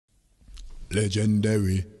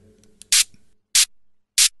Legendary.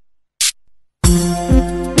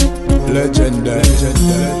 Legendary.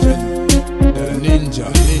 Ninja.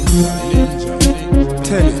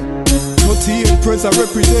 Tell it. 48 press I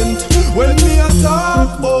represent. When me a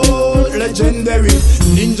talk about legendary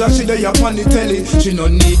ninja, she dey up on the telly. She no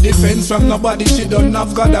need defense from nobody. She don't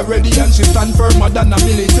have God already, and she stand firmer than a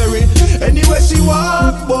military. Anyway she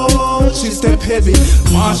walk, bold, she step heavy.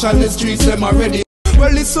 Marshal the streets, them already.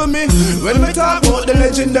 Well, listen me, when we talk about the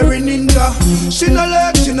legendary ninja, she no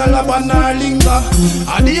leg, she no lab and her linger.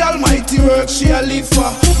 And the almighty work she a live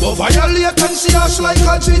for, but violate and she ash like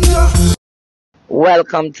a ginger.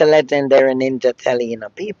 Welcome to Legendary Ninja telling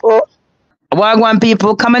people. Wagwan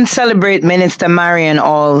people, come and celebrate Minister Marion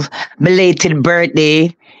Hall's belated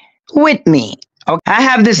birthday with me. Okay. I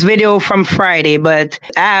have this video from Friday, but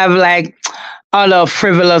I have like other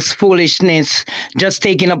frivolous foolishness just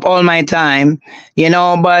taking up all my time, you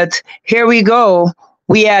know, but here we go.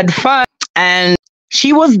 We had fun and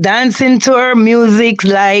she was dancing to her music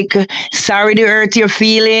like Sorry to Hurt Your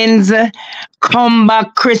Feelings, Come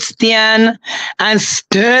Back Christian, and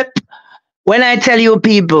Step. When I tell you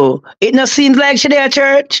people, it no seems like she at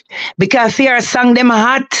church because here sang them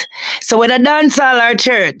hot. So when I dance all our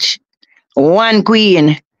church, one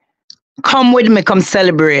queen, come with me, come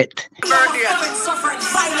celebrate.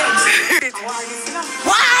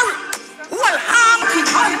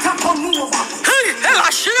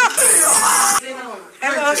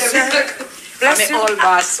 Hello, sir. Bless you. Old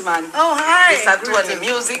boss, man. Oh, hi. It's that one, the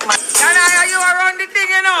music, man. Are you around the thing,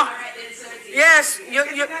 you know? Yes, yes,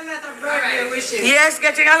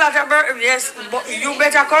 getting a lot of birthday. Yes, but you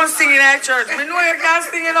better come sing in our church. We know you can't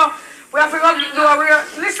sing, you know. We have to go do a real.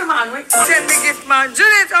 Listen, man, we send me gift, man.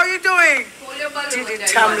 Judith, how you doing? Judith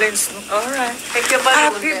Tamlinson. All right.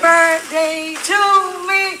 Happy birthday to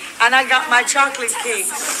me. And I got my chocolate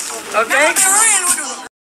cake. Okay?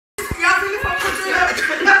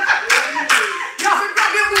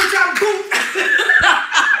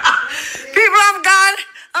 People of God,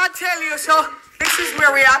 I'll tell you, so this is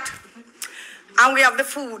where we're at. And we have the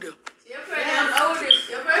food.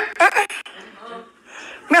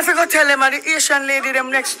 I have to go tell them the Asian lady them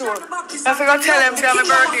next door. I have to go tell them to have my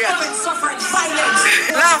birthday.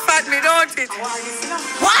 Laugh at me, don't it?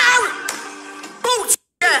 Wow! Boots!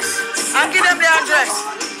 Yes. And give them the address.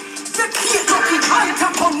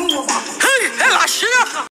 Hey, hell, shit!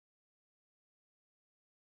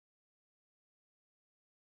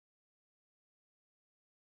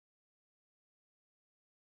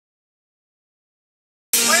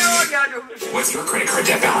 What's your credit card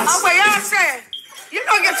debt balance? Oh, wait, y'all say. You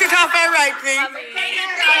don't get it off and right, me.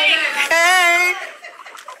 Hey.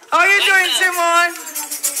 How you doing, Simone?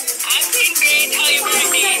 I'm doing great. How you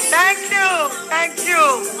doing? Thank you.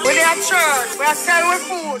 We're at church. We are selling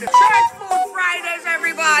food. Church food Fridays,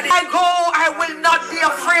 everybody. I will not be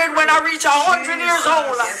afraid when I reach 100 years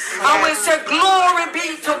old. I will say, glory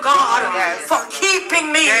be to God for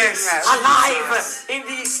keeping me alive in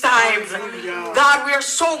these times. God, we are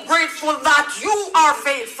so grateful that you are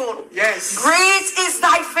faithful. Yes. Great is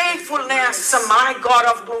thy faithfulness, my God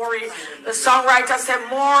of glory. The songwriter said,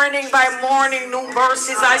 morning by morning, new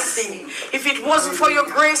mercies I see. If it wasn't for your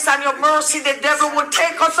grace and your mercy, the devil would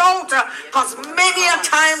take us out. Because many a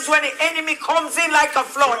times when the enemy comes in like a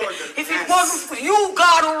flood, if it wasn't for you,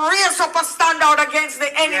 God, who raised up a standout against the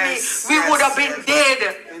enemy, we would have been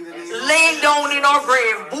dead. Laid down in our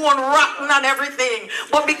grave, bone rotten and everything.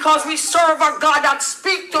 But because we serve a God that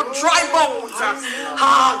speaks to dry bones,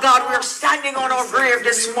 God, we're standing on our grave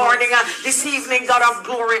this morning, this evening, God of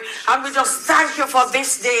glory. And we just thank you for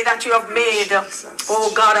this day that you have made. Oh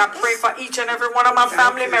God, I pray for each and every one of my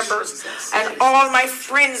family members and all my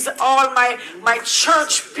friends, all my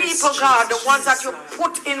church people, God, the ones that you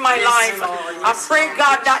put in my life. I pray,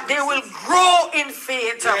 God, that they will grow in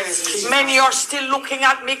faith. Many are still looking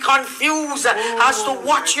at me confused as to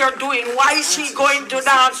what you're doing. Why is she going to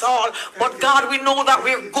dance hall? But God, we know that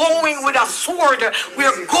we're going with a sword.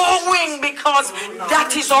 We're going because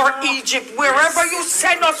that is our Egypt. Wherever you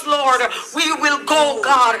send us, Lord, we will go,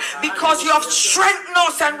 God, because you have strengthened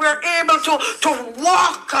us and we're able to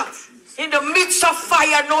walk in the midst of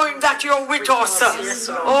fire, knowing that you're with us.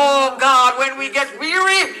 Oh God, when we get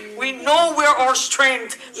weary, we know where our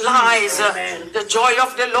strength lies. The joy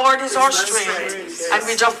of the Lord is our strength. And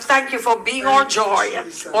we just thank you for being our joy,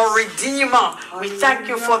 our Redeemer. We thank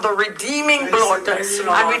you for the redeeming blood.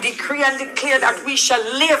 And we decree and declare that we shall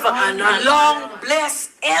live a long,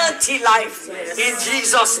 blessed, healthy life in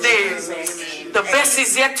Jesus' name. The best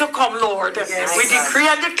is yet to come, Lord. We decree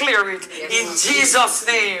and declare it in Jesus'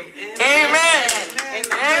 name. Amen.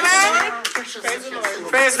 Amen.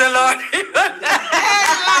 Praise the Lord.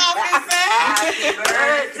 Happy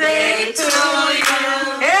birthday to you.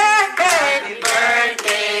 Yeah, happy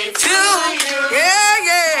birthday to you. Yeah,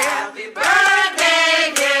 yeah. Happy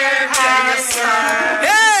birthday, dear Pastor.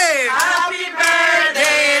 Hey. Happy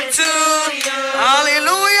birthday to you.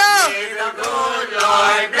 Hallelujah. May the good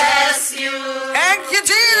Lord bless you. Thank you,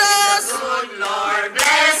 Jesus. May the good Lord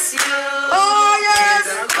bless you. Oh, yes.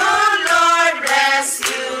 May the good Lord bless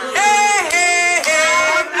you. Hey, hey,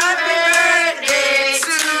 hey. Happy birthday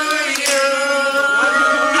to you.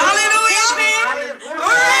 Hallelujah.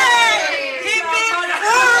 Hooray. Keep it.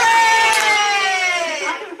 Hooray.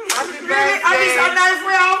 Happy birthday. Are these a knife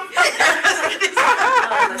round?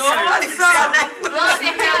 No, it's not.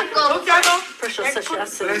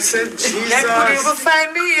 Blessed Jesus. They couldn't even find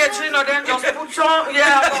me yet, you know, then just put some,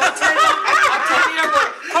 yeah, about 10 years ago.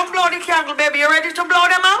 Come blow the candle, baby. You ready to blow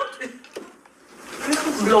them out?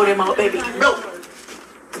 Blow them out, baby. Blow.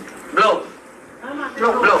 Blow.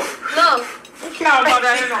 Blow, blow. Blow. You can't blow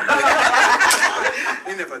that, you know.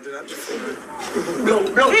 He never did that before. Blow,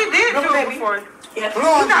 blow. He did Blow do it before. Yeah.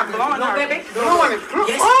 Blow. You're not blowing, no, baby. Blow it. Blow.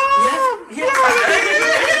 Yes. Oh, yes.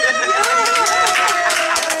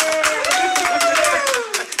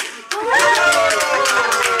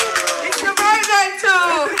 It's your birthday too.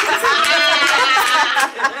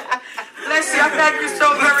 Bless you. Thank you so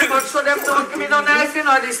very much. So them don't give me no knife, you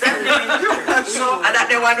know this. So and that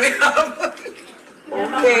the one we have.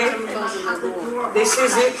 Okay. This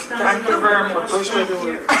is it. Thank you very much.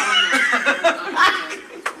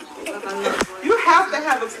 You have to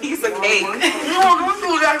have a piece of cake. No, don't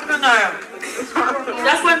do that tonight.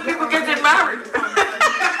 That's when people get married.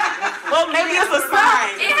 Well, maybe it's a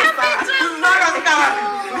sign. Maybe it's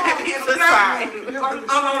a sign.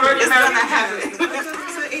 I'm already It's gonna happen.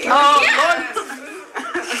 Oh, Lord.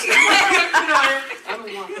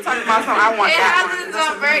 Talking about something, I want It that happens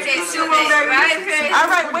on birthdays too, right? one.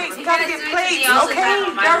 All right, wait, you gotta get plates. Okay,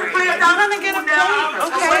 I'm gonna get a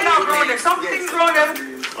plate. Okay. Something wrong there.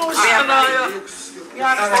 Oh, shit. You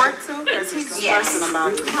want a fork too? Because he's stressing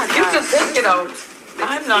about it. You can take it out.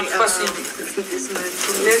 I'm not fussy.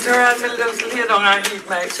 Later on, I'll just lay down and eat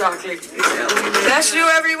my chocolate. Bless you,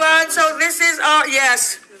 everyone. So this is our,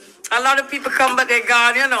 yes. A lot of people come, but they're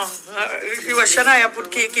gone, you know. If you were Shania, put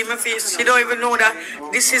cake in my face. She don't even know that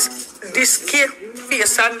this cake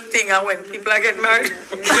face and thing and when people are getting married.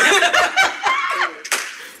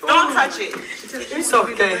 Don't touch it. It's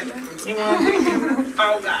okay.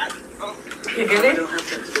 Oh, God. You get it?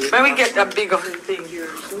 When we get that bigger thing.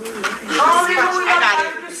 Oh, I got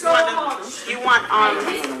it. You want a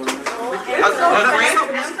grape?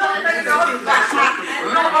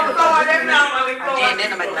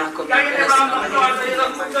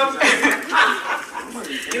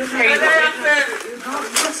 You crazy.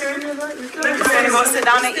 You go sit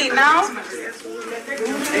down and eat now?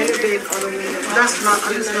 That's not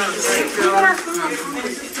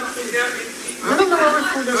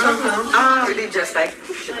Really just like,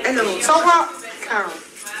 hello. So what, Carol?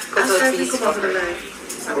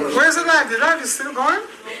 Where's the live? The live is still going?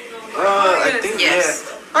 I think, Yes.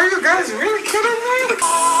 yeah. Are you guys really kidding me?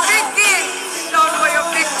 Don't know your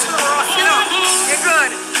big tour, you know, you're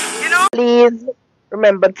good, you know? Please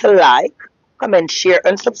remember to like, comment, share,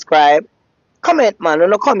 and subscribe. Comment, man,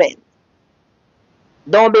 no comment.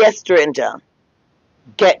 Don't be a stranger.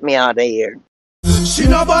 Get me out of here. She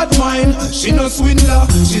no bad mind, she no swindler.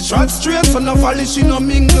 She trot straight, so no folly, she no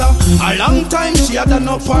mingler. A long time she had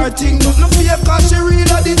no parting. Not no fear, cause she real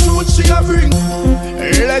of the truth she a bring.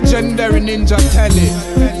 Legendary ninja telly.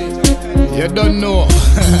 You don't know.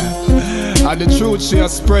 And the truth she a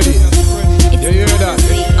spread it. You hear that?